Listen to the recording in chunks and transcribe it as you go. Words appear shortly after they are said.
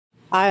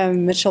I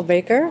am Mitchell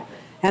Baker,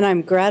 and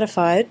I'm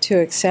gratified to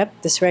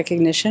accept this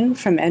recognition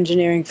from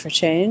Engineering for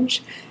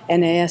Change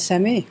and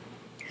ASME.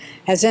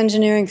 As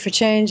Engineering for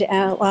Change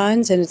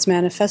outlines in its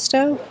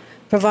manifesto,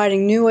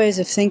 providing new ways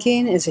of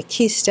thinking is a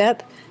key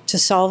step to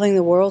solving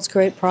the world's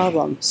great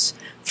problems,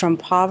 from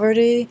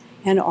poverty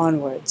and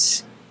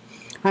onwards.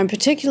 I'm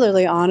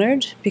particularly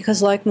honored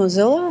because, like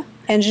Mozilla,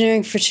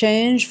 Engineering for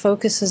Change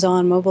focuses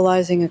on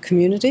mobilizing a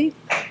community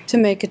to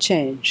make a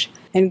change,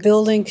 and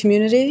building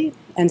community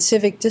and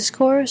civic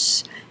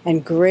discourse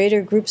and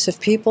greater groups of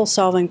people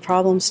solving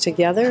problems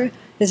together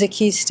is a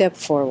key step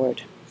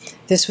forward.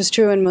 This was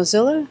true in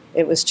Mozilla.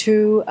 It was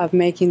true of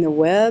making the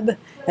web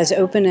as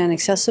open and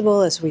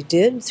accessible as we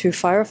did through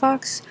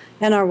Firefox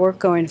and our work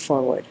going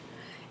forward.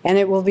 And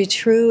it will be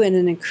true in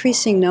an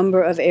increasing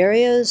number of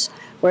areas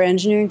where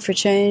Engineering for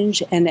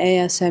Change and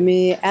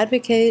ASME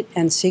advocate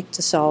and seek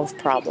to solve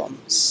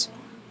problems.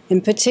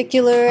 In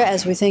particular,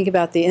 as we think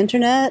about the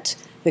internet,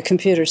 the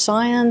computer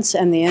science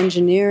and the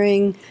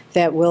engineering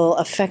that will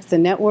affect the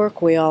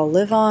network we all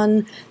live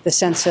on, the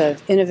sense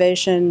of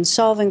innovation,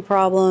 solving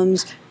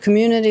problems,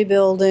 community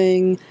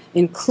building,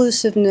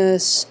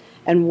 inclusiveness,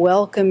 and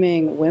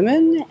welcoming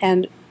women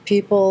and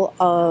people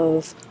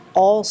of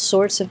all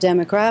sorts of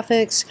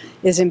demographics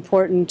is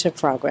important to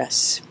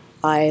progress.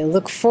 I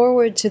look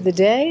forward to the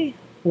day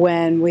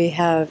when we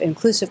have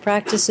inclusive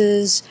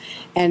practices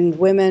and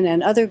women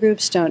and other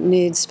groups don't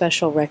need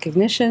special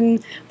recognition,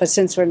 but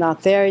since we're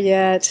not there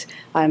yet,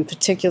 I'm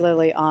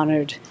particularly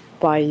honored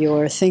by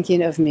your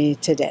thinking of me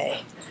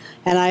today.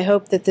 And I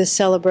hope that this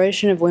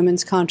celebration of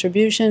women's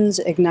contributions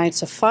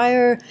ignites a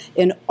fire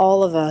in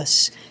all of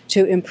us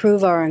to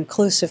improve our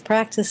inclusive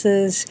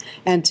practices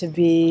and to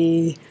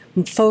be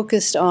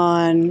focused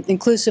on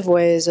inclusive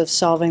ways of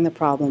solving the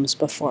problems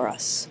before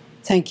us.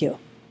 Thank you.